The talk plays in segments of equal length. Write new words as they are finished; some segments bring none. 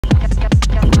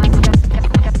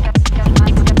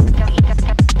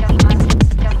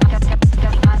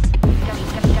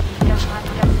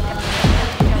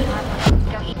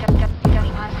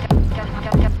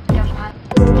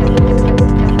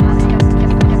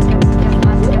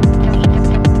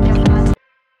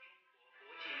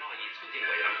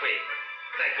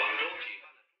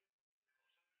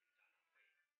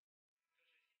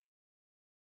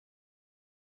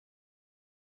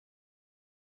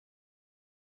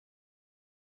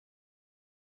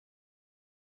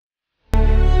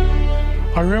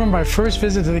I remember my first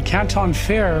visit to the Canton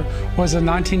Fair was in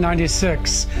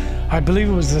 1996. I believe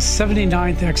it was the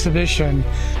 79th exhibition.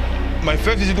 My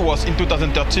first visit was in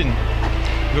 2013,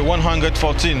 the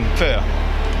 114th fair.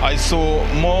 I saw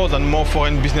more and more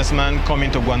foreign businessmen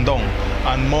coming to Guangdong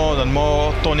and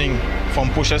more turning from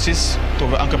purchases to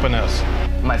the entrepreneurs.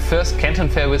 My first Canton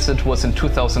Fair visit was in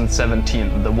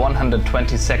 2017, the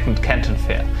 122nd Canton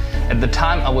Fair. At the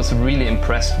time I was really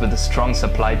impressed with the strong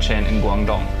supply chain in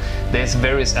Guangdong. There's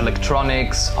various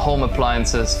electronics, home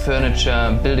appliances,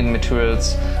 furniture, building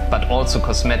materials, but also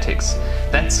cosmetics.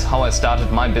 That's how I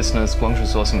started my business,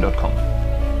 guangzhousourcing.com.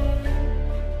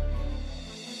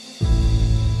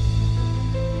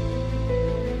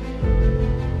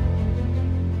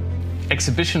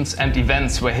 Exhibitions and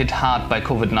events were hit hard by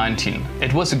COVID-19.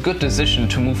 It was a good decision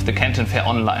to move the Canton Fair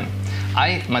online.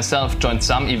 I myself joined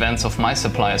some events of my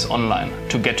suppliers online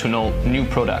to get to know new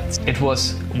products. It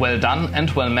was well done and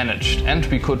well managed, and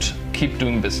we could keep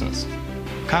doing business.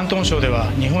 広東省では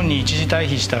日本に一時退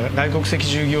避した外国籍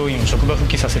従業員を職場復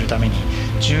帰させるために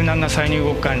柔軟な再入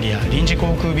国管理や臨時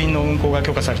航空便の運航が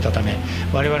許可されたため、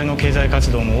我々の経済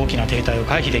活動も大きな停滞を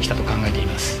回避できたと考えてい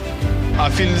ます。I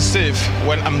feel safe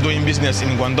when I'm doing business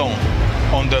in Guangdong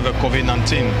under the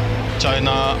COVID-19.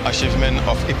 China's achievement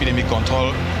of epidemic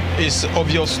control is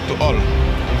obvious to all.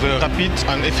 The rapid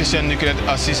and efficient nucleic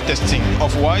acid testing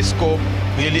of wide scope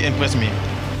really impressed me.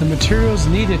 The materials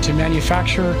needed to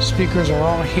manufacture speakers are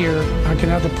all here. I can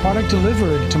have the product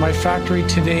delivered to my factory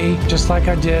today, just like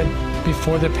I did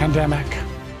before the pandemic.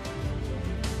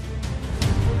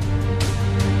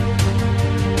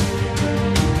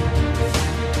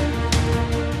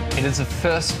 It is the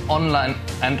first online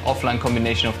and offline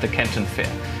combination of the Canton Fair.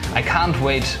 I can't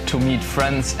wait to meet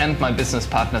friends and my business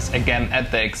partners again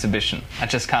at the exhibition. I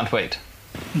just can't wait.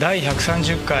 第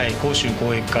130回広州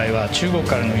交易会は中国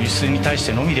からの輸出に対し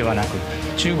てのみではなく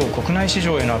中国国内市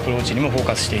場へのアプローチにもフォー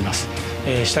カスしています。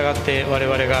したがって我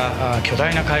々が巨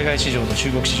大な海外市場と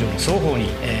中国市場の双方に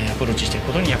アプローチしていく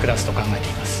ことに役立つと考えて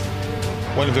います。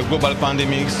When the global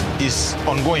pandemic is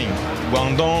ongoing,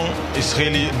 Guangdong is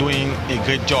really doing a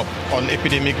great job on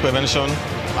epidemic prevention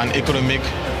and economic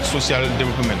social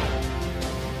development.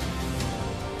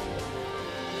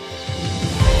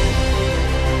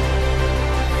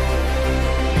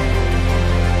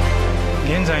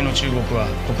 現在の中国は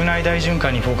国内大循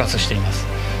環にフォーカスしています。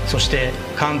そして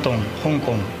広東、香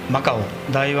港、マカオ、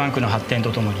大湾区の発展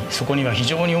とともにそこには非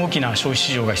常に大きな消費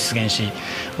市場が出現し、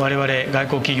我々外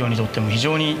国企業にとっても非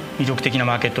常に魅力的な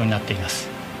マーケットになっています。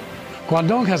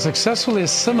Guangdong has successfully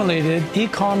assimilated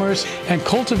e-commerce and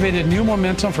cultivated new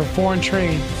momentum for foreign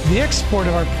trade. The export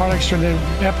of our products during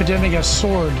the epidemic has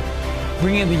soared,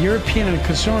 bringing the European and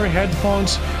consumer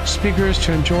headphones, speakers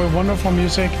to enjoy wonderful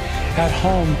music at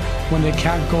home when they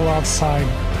can't go outside.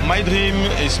 My dream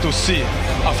is to see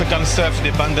African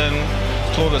self-dependent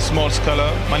through the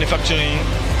small-scale manufacturing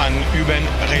and urban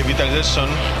revitalization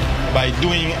by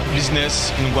doing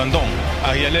business in Guangdong.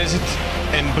 I realize it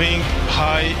and bring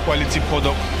high-quality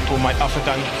product to my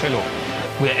African fellow.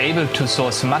 We are able to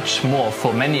source much more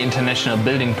for many international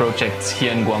building projects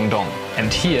here in Guangdong.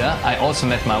 And here I also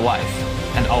met my wife,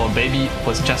 and our baby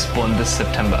was just born this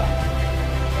September.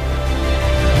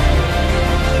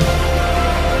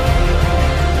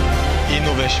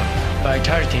 Innovation,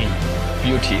 Vitality,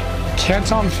 Beauty,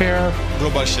 Canton Fair,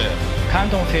 global share.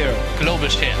 Canton Fair, global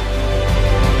share.